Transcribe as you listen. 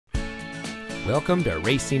Welcome to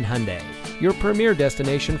Racine Hyundai, your premier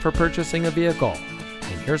destination for purchasing a vehicle.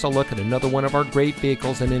 And here's a look at another one of our great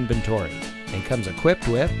vehicles in inventory, and comes equipped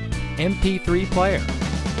with MP3 player,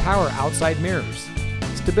 power outside mirrors,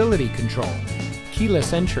 stability control,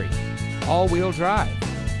 keyless entry, all-wheel drive,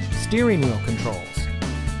 steering wheel controls,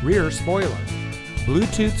 rear spoiler,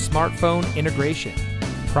 Bluetooth smartphone integration,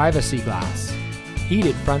 privacy glass,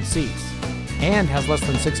 heated front seats, and has less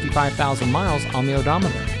than 65,000 miles on the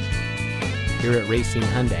odometer. Here at Racine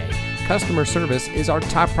Hyundai, customer service is our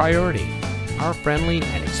top priority. Our friendly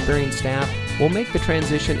and experienced staff will make the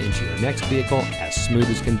transition into your next vehicle as smooth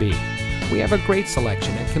as can be. We have a great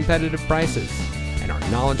selection at competitive prices, and our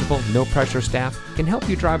knowledgeable, no-pressure staff can help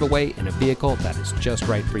you drive away in a vehicle that is just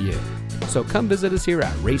right for you. So come visit us here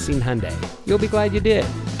at Racine Hyundai. You'll be glad you did.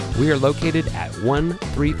 We are located at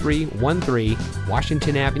 13313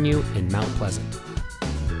 Washington Avenue in Mount Pleasant.